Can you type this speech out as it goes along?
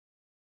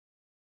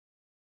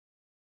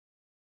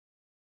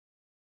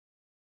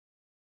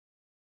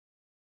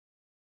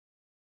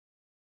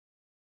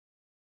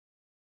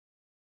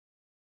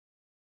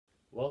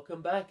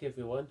Welcome back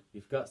everyone.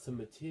 We've got some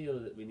material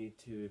that we need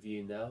to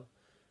review now.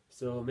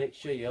 So make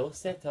sure you're all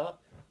set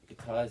up, the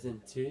guitar's in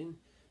tune,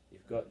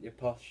 you've got your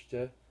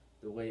posture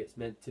the way it's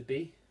meant to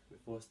be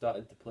before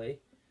starting to play.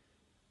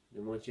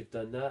 Then once you've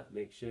done that,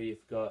 make sure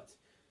you've got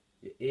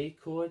your A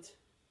chord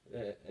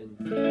and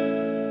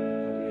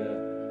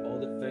all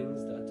the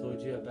things that I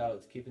told you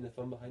about, keeping the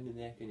thumb behind the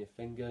neck and your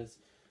fingers,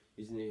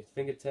 using your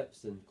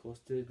fingertips and close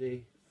to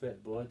the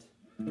fretboard.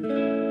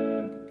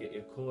 Get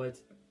your chord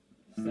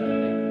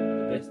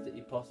sounding the best that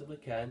you possibly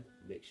can.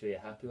 Make sure you're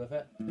happy with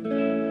it.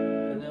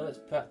 And now let's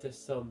practice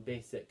some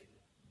basic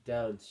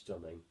down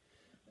strumming.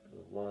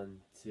 1,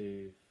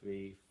 2,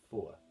 3,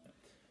 4.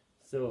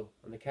 So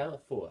on the count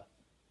of 4.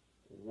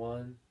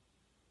 1,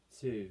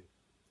 2,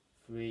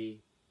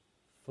 3,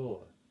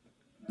 4.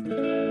 1,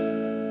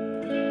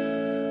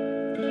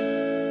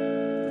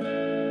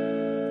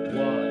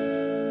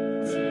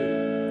 2,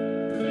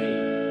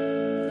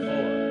 3,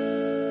 4.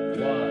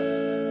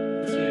 1,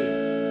 2.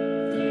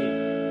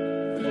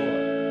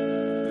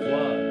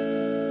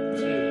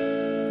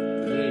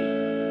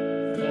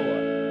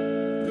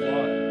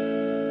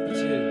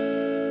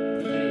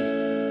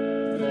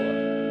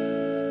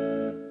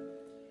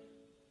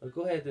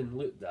 Go ahead and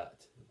loop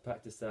that,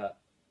 practice that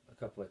a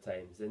couple of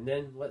times, and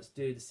then let's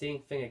do the same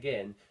thing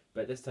again,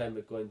 but this time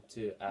we're going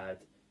to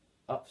add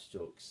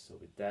upstrokes. So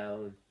we're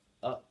down,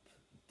 up,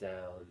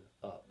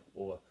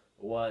 or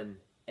 1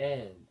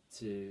 and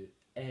 2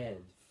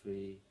 and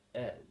 3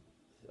 and.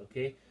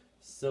 Okay,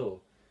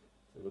 so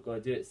we're going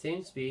to do it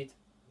same speed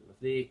with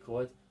the A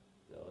chord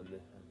on the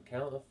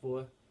count of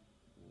 4.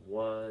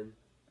 1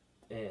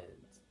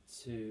 and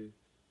 2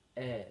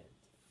 and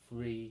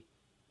 3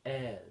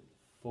 and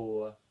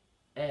 4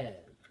 and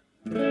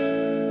 2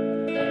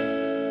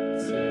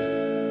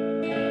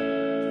 and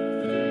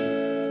 3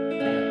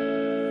 and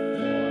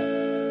 4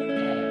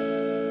 and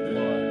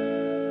 1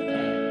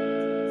 and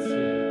 2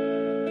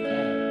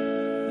 and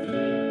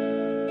 3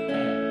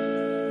 and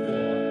 4 and 1 and 2 and 3 and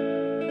 4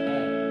 and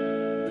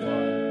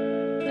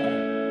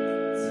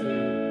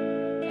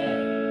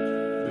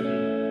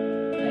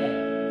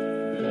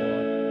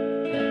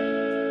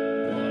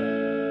 1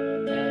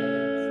 and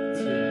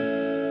 2 and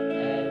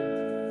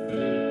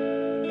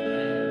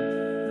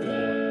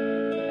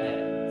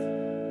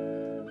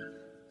 3.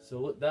 So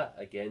look that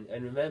again,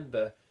 and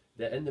remember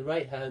that in the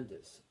right hand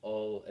it's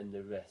all in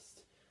the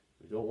wrist.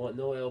 We don't want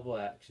no elbow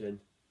action,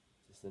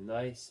 just a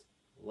nice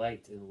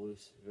light and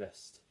loose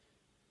wrist.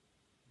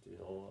 Do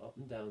all up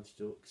and down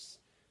strokes,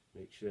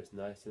 make sure it's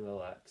nice and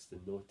relaxed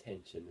and no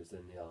tension is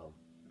in the arm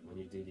when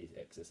you do these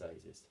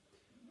exercises.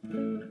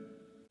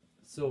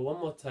 So one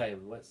more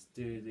time, let's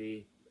do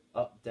the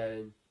up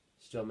down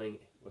strumming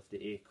with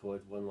the A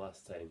chord one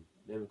last time.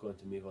 Then we're going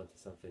to move on to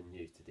something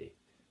new today.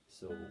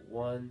 So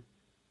 1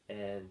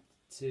 and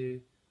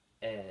 2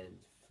 and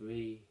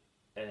 3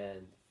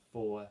 and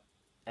 4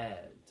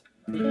 and.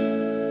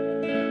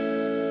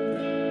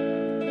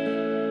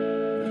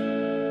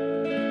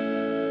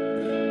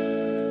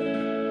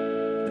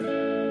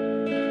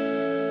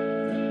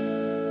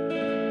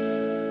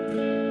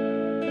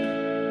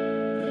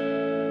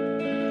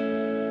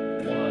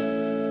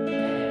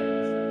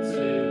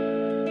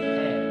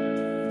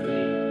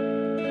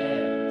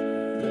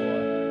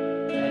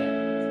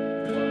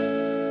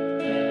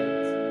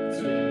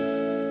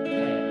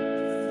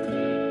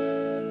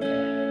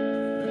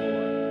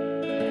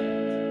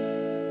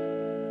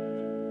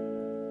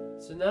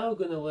 So now we're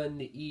going to learn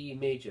the E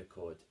major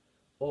chord,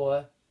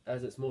 or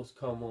as it's most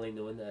commonly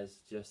known as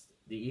just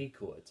the E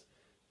chord.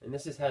 And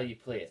this is how you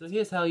play it. So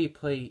here's how you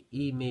play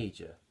E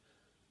major.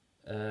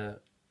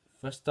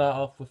 First start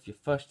off with your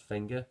first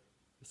finger.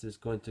 This is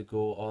going to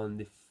go on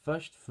the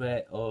first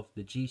fret of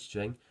the G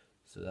string.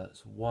 So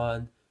that's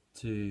 1,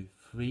 2,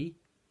 3,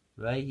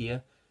 right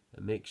here.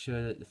 And make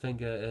sure that the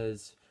finger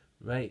is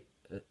right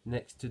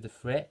next to the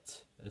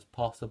fret as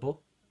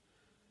possible.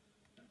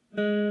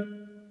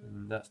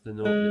 And that's the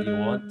note that you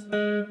want.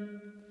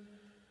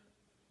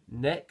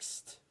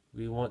 Next,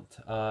 we want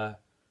our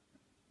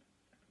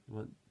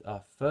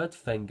third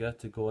finger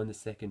to go on the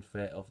second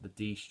fret of the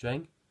D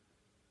string.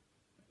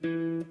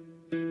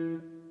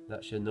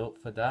 That's your note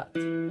for that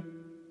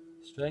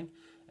string.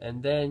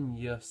 And then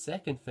your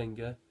second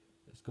finger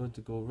is going to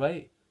go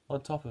right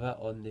on top of it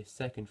on the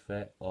second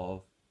fret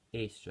of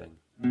A string.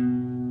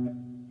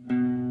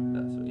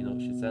 That's what your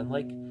note should sound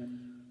like.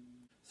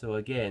 So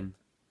again,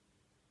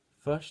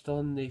 first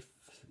on the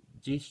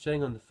G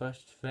string on the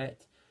first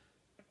fret,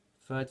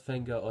 third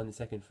finger on the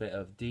second fret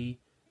of D,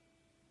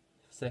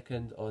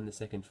 second on the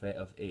second fret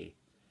of A.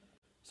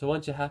 So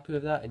once you're happy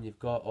with that and you've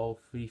got all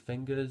 3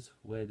 fingers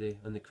where they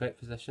on the correct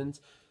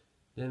positions,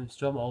 then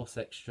strum all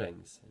 6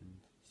 strings and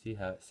see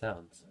how it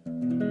sounds.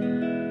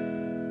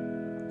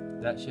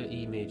 That's your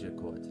E major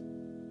chord.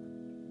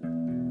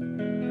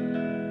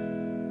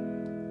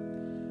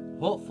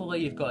 Hopefully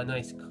you've got a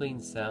nice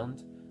clean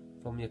sound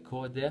from your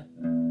chord there.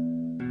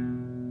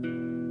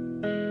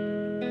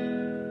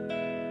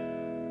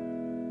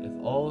 If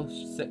all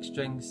 6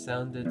 strings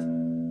sounded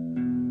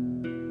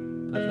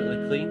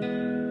perfectly clean,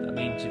 that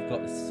means you've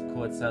got this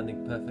chord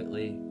sounding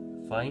perfectly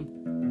fine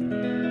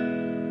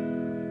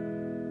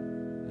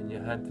and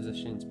your hand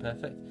position is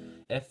perfect.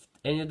 If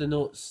any of the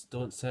notes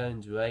don't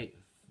sound right,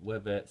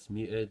 whether it's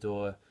muted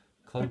or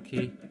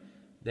clunky,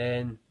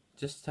 then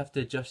just have to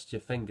adjust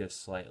your fingers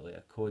slightly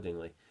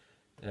accordingly.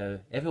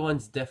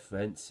 Everyone's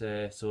different,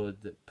 so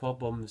the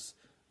problems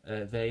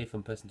vary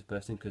from person to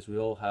person, because we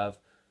all have,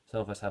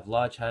 some of us have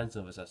large hands,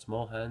 some of us have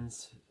small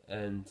hands,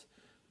 and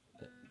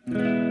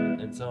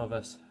some of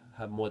us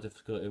have more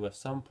difficulty with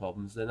some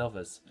problems than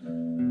others.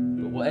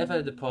 But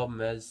whatever the problem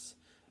is,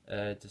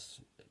 just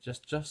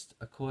adjust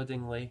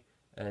accordingly,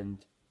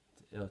 and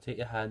take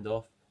your hand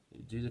off,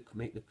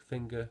 make the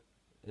finger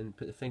and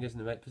put the fingers in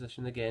the right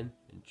position again,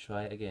 and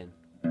try it again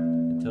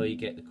until you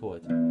get the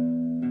chord.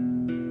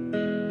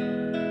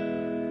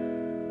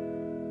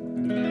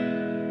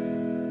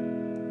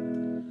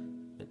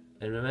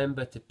 And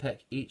remember to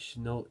pick each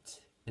note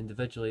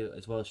individually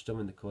as well as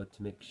strumming the chord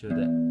to make sure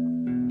that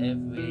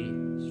every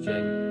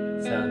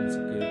string sounds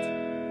good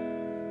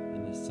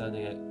and you're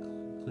sounding it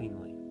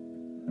cleanly.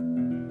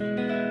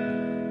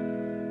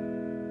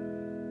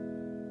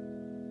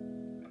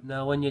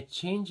 Now when you're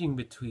changing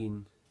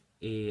between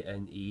A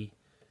and E,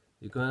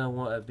 you're going to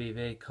want to be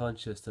very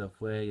conscious of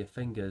where your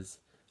fingers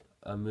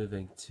are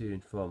moving to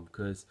and from,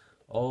 because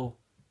all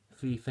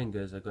 3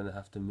 fingers are going to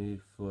have to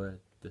move for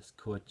this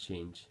chord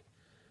change.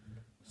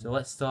 So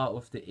let's start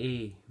with the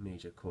A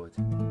major chord.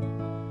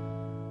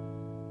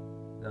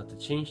 Now to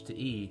change to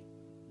E,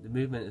 the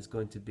movement is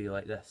going to be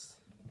like this.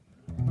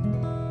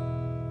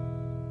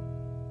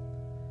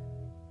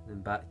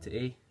 Then back to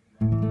A.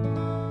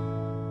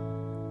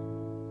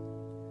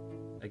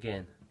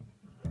 Again.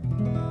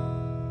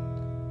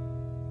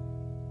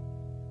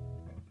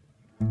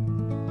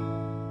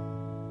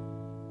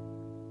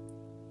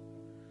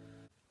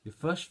 Your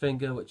first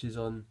finger, which is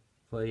on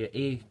for your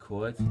A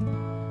chord,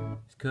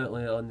 is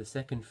currently on the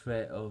 2nd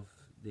fret of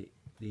the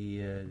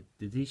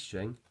D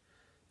string.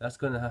 That's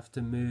going to have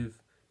to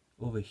move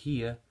over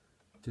here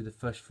to the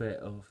 1st fret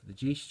of the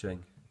G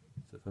string.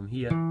 So from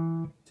here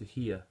to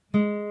here.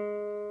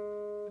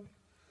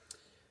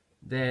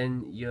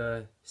 Then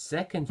your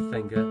 2nd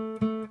finger,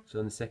 so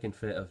on the 2nd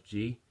fret of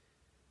G,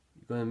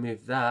 you're going to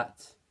move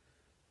that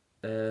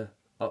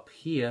up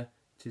here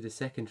to the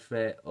 2nd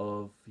fret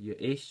of your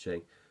A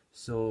string.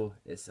 So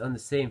it's on the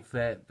same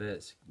fret, but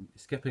it's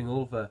skipping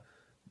over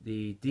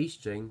the D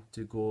string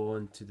to go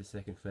on to the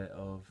 2nd fret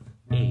of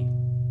A.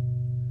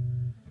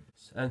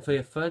 And for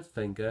your 3rd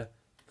finger,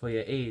 for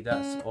your A,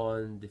 that's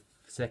on the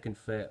 2nd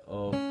fret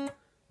of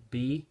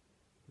B.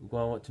 We're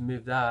going to want to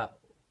move that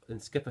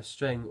and skip a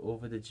string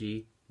over the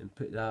G and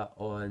put that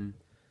on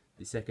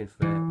the 2nd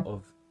fret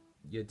of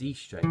your D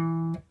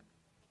string.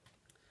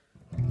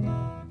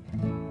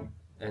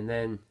 And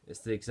then it's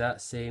the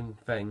exact same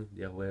thing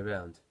the other way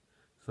around.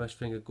 First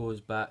finger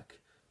goes back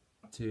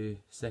to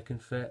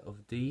 2nd fret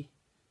of D,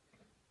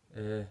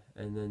 and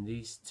then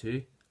these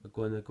two are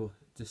going to go,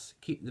 just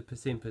keep the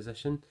same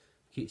position,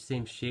 keep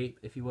same shape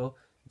if you will,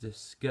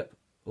 just skip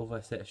over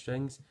a set of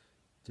strings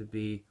to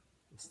be,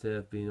 instead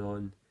of being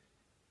on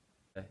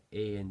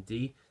A and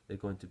D, they're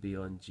going to be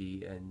on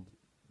G and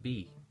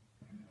B.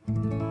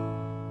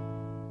 And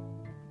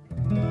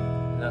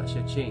that's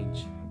your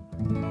change.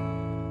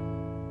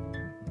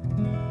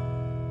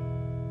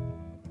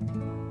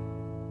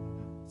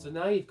 So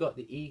now you've got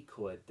the E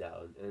chord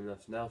down, and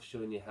I've now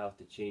shown you how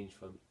to change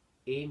from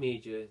A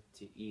major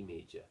to E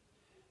major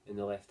in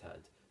the left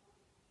hand.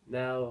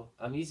 Now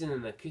I'm using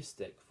an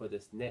acoustic for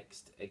this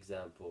next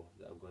example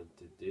that I'm going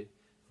to do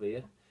for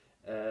you,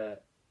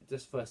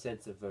 just for a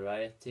sense of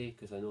variety,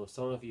 because I know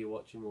some of you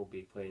watching will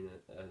be playing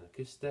an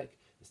acoustic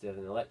instead of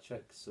an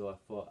electric, so I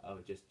thought I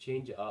would just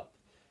change it up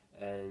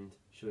and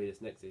show you this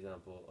next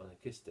example on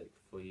acoustic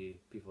for you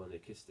people on the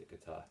acoustic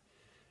guitar.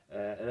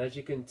 And as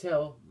you can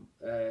tell,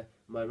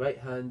 my right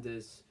hand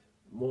is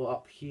more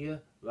up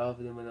here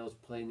rather than when I was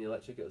playing the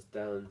electric, it was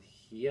down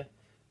here.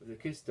 With the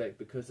acoustic,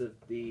 because of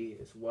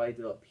it's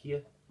wider up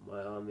here,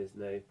 my arm is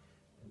now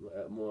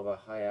at more of a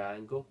higher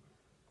angle,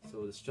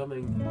 so the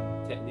strumming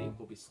technique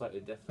will be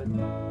slightly different,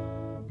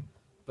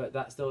 but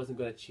that still isn't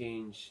going to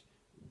change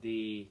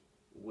the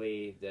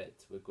way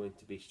that we're going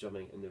to be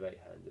strumming in the right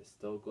hand. It's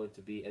still going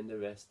to be in the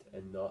wrist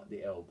and not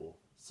the elbow.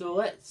 So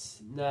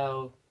let's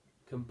now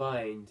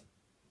combine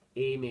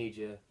A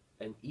major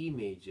and E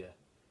major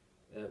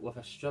with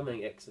a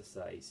strumming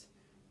exercise.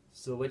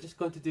 So we're just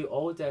going to do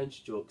all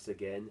downstrokes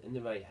again in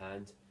the right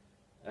hand,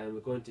 and we're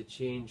going to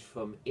change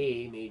from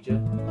A major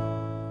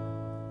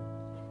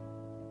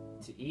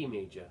to E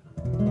major.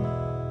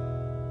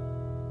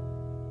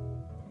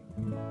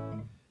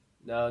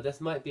 Now this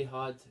might be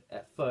hard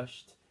at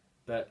first,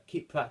 but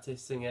keep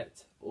practicing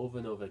it over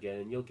and over again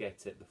and you'll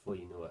get it before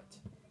you know it.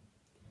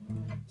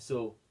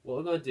 So what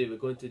we're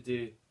going to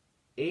do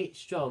 8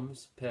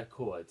 strums per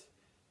chord,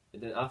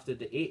 and then after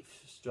the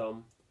 8th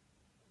strum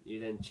you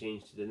then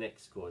change to the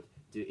next chord.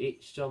 Do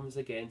 8 strums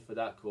again for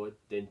that chord,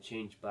 then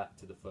change back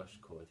to the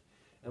first chord.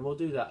 And we'll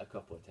do that a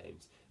couple of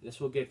times. This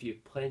will give you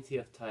plenty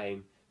of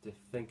time to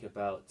think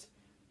about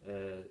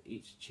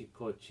each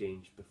chord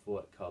change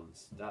before it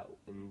comes.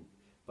 And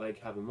by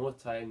having more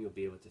time, you'll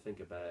be able to think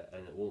about it,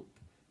 and it won't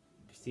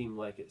seem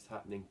like it's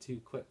happening too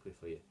quickly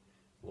for you.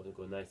 You want to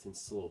go nice and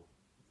slow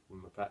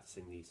when we're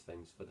practicing these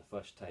things for the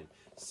first time.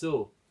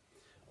 So,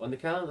 on the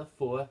count of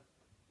 4,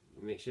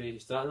 make sure you're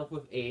starting off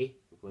with A.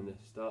 We're going to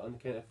start on the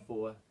count of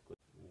 4.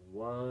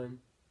 1,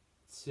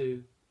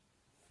 2,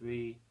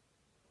 3,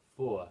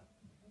 4.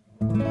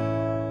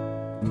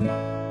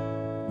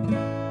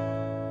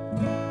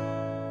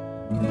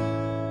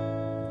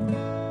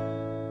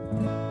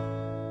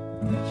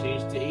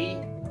 Change to E.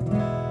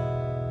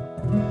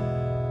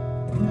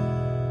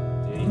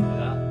 Do E for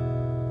that.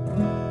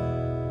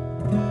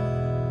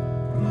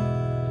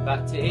 And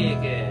back to A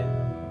again.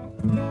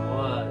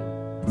 1,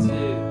 2,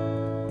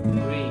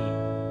 3,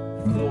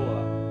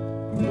 4.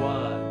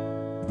 1,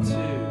 2,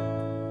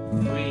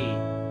 3,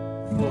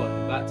 4.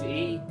 And back to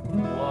E.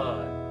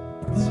 1,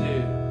 2,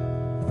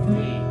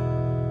 3,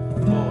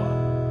 4.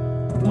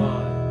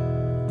 1,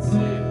 2,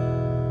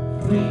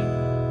 3,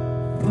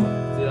 4.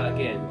 Do that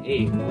again. A.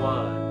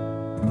 1,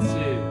 2,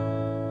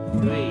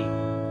 3,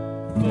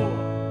 4.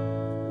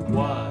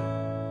 1,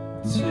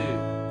 2,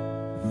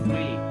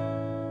 3,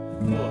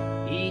 4.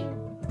 E.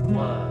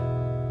 1,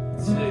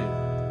 2,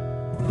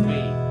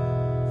 3,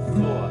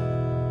 4.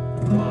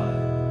 1,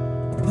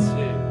 2,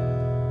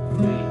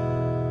 3,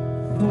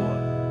 4.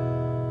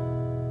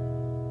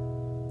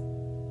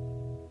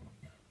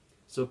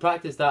 So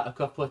practice that a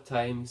couple of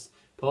times.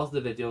 Pause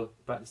the video,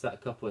 practice that a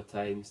couple of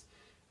times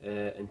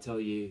until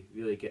you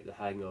really get the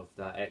hang of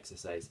that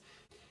exercise.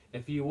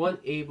 If you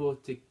weren't able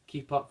to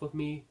keep up with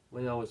me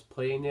when I was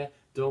playing there,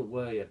 don't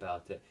worry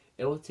about it.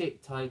 It will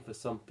take time for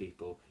some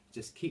people.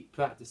 Just keep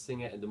practicing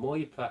it, and the more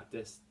you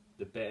practice,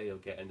 the better you'll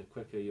get, and the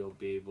quicker you'll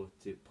be able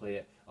to play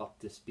it up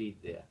to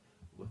speed there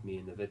with me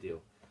in the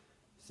video.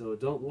 So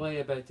don't worry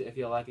about it if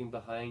you're lagging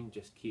behind.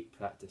 Just keep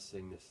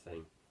practicing this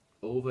thing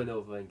over and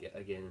over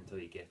again until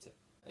you get it.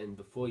 And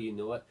before you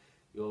know it,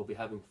 you'll be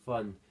having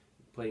fun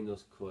playing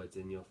those chords,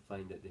 and you'll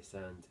find that they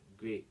sound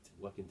great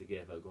working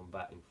together, going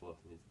back and forth,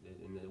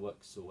 and it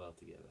works so well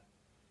together.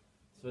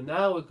 So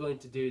now we're going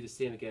to do the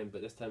same again,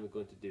 but this time we're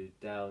going to do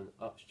down,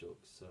 up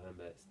strokes. So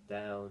remember, it's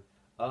down,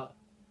 up,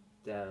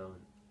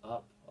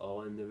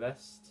 all in the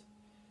rest,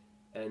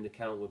 and the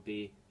count would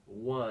be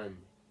 1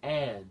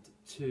 and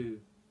 2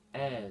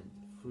 and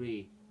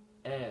 3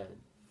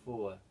 and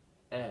 4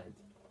 and.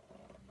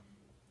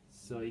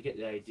 So you get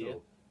the idea.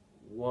 So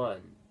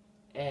 1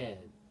 and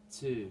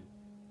 2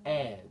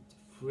 and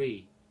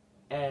 3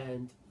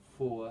 and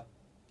 4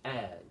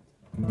 and.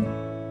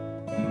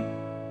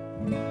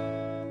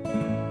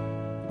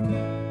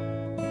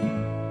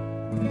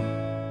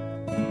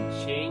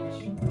 Change.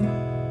 And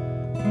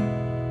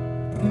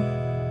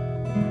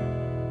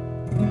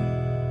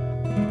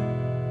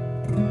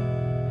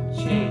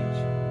change.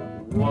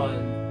 1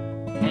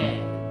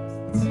 and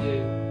 2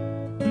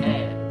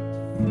 and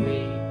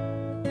 3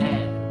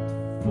 and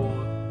 4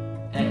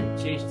 and.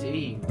 Change to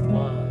E.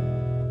 1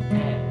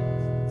 and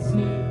 2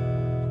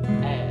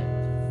 and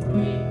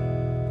 3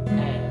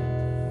 and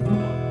 4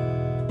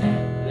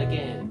 and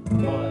again.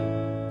 1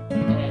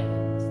 and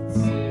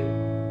 2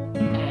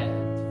 and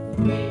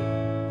 3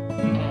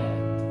 and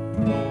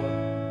 4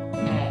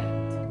 and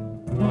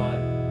 1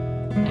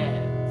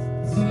 and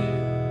 2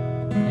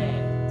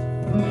 and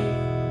 3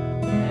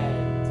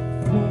 and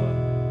 4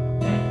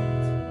 and.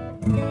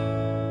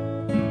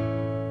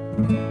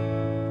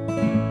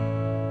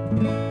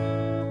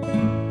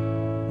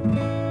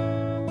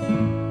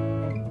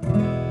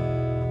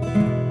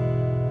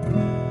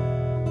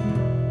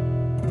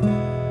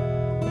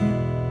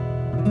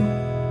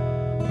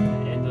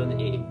 End on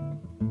A.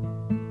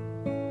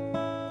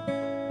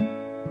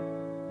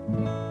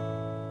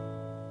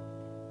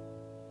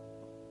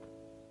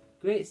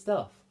 Great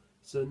stuff.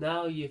 So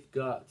now you've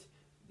got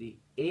the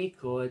A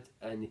chord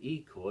and the E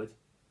chord,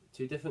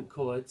 two different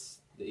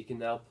chords that you can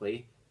now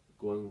play,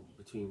 going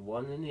between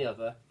one and the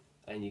other,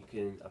 and you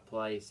can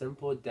apply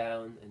simple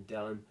down and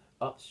down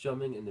up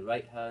strumming in the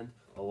right hand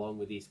along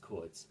with these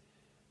chords.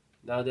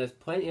 Now there's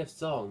plenty of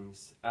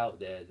songs out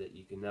there that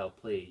you can now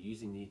play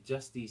using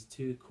just these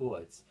two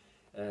chords.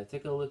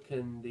 Take a look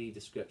in the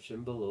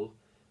description below,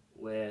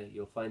 where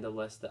you'll find a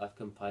list that I've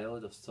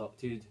compiled of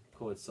two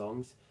chord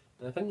songs,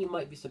 and I think you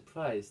might be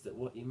surprised at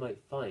what you might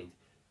find.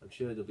 I'm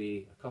sure there'll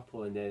be a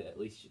couple in there at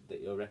least that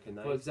you'll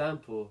recognise. For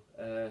example,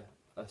 a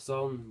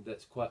song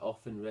that's quite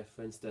often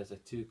referenced as a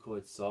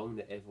two-chord song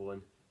that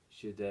everyone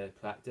should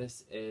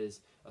practice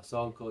is a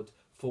song called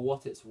For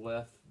What It's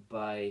Worth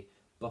by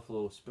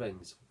Buffalo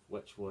Springs,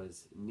 which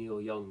was Neil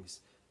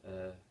Young's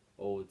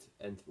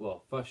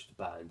first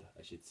band,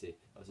 I should say. It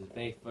was his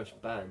very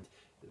first band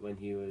when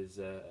he was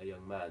a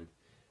young man,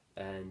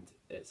 and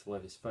it's one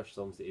of his first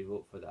songs that he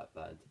wrote for that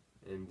band.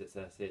 And as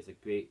I say, it's a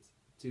great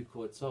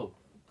two-chord song.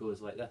 It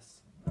goes like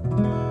this. It's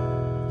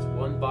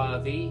 1 bar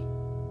of E,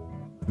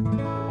 1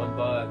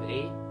 bar of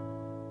A,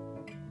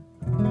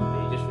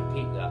 and you just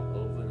repeat that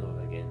over and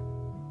over again.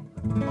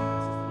 This is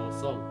the whole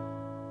song.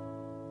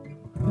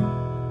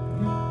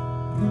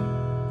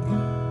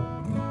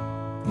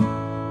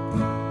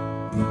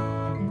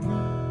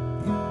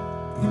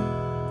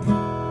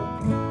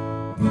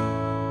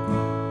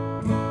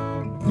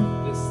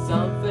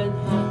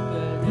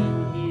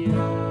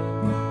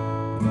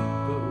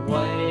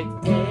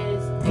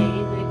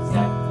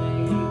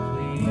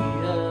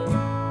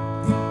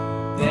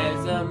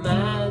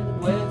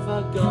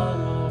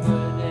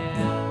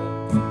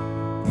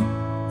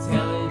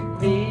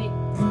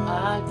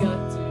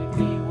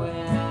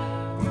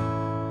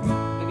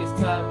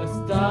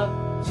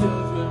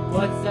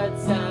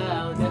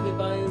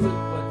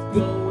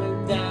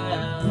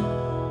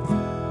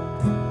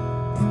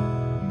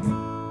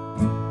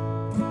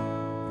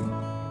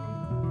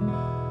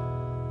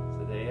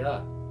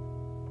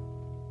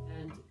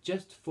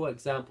 just for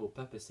example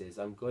purposes,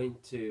 I'm going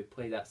to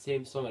play that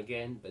same song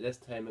again, but this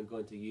time I'm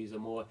going to use a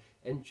more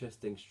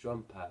interesting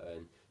strum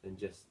pattern than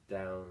just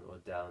down or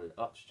down and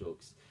up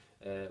strokes,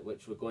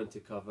 which we're going to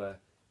cover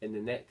in the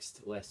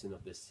next lesson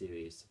of this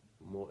series.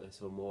 More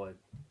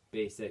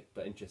basic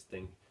but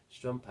interesting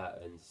strum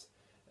patterns,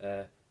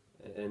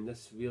 and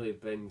this really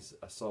brings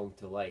a song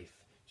to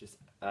life, just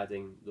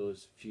adding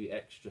those few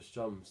extra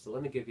strums. So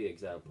let me give you an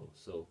example.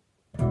 So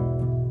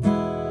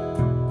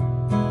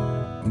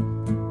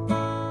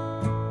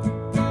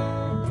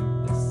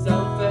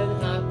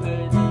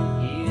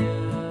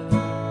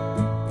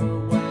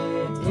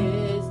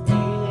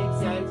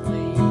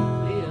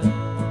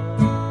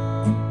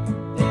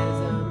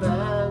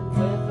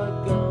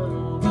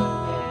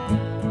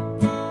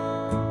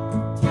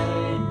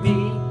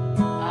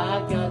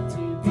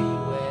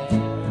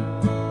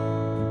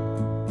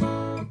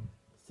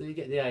you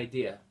get the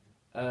idea.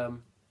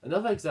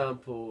 Another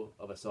example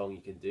of a song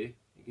you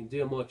can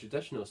do a more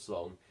traditional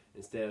song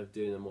instead of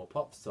doing a more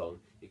pop song.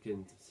 You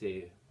can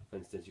say, for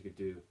instance, you could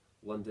do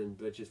London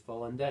Bridge is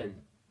Falling Down.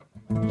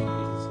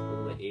 It's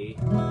only A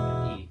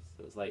and E,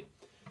 so it's like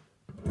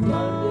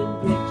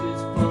London Bridge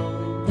is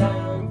falling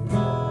down,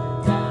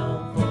 falling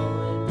down,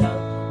 falling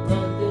down.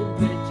 London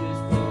Bridge is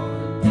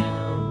falling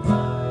down,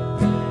 my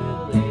fair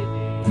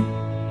lady.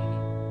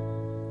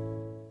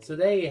 So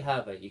there you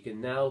have it. You can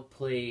now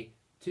play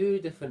two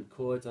different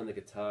chords on the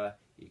guitar.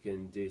 You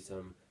can do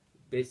some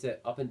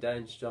basic up and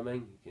down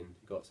strumming. You can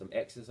got some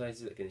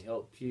exercises that can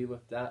help you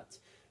with that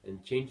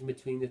and changing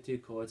between the two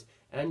chords,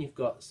 and you've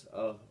got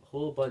a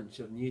whole bunch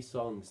of new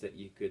songs that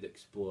you could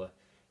explore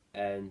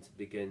and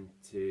begin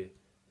to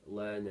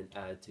learn and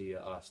add to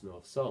your arsenal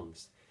of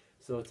songs.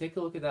 So take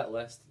a look at that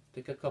list,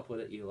 pick a couple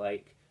that you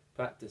like,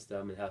 practice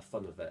them and have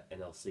fun with it,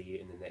 and I'll see you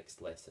in the next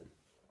lesson.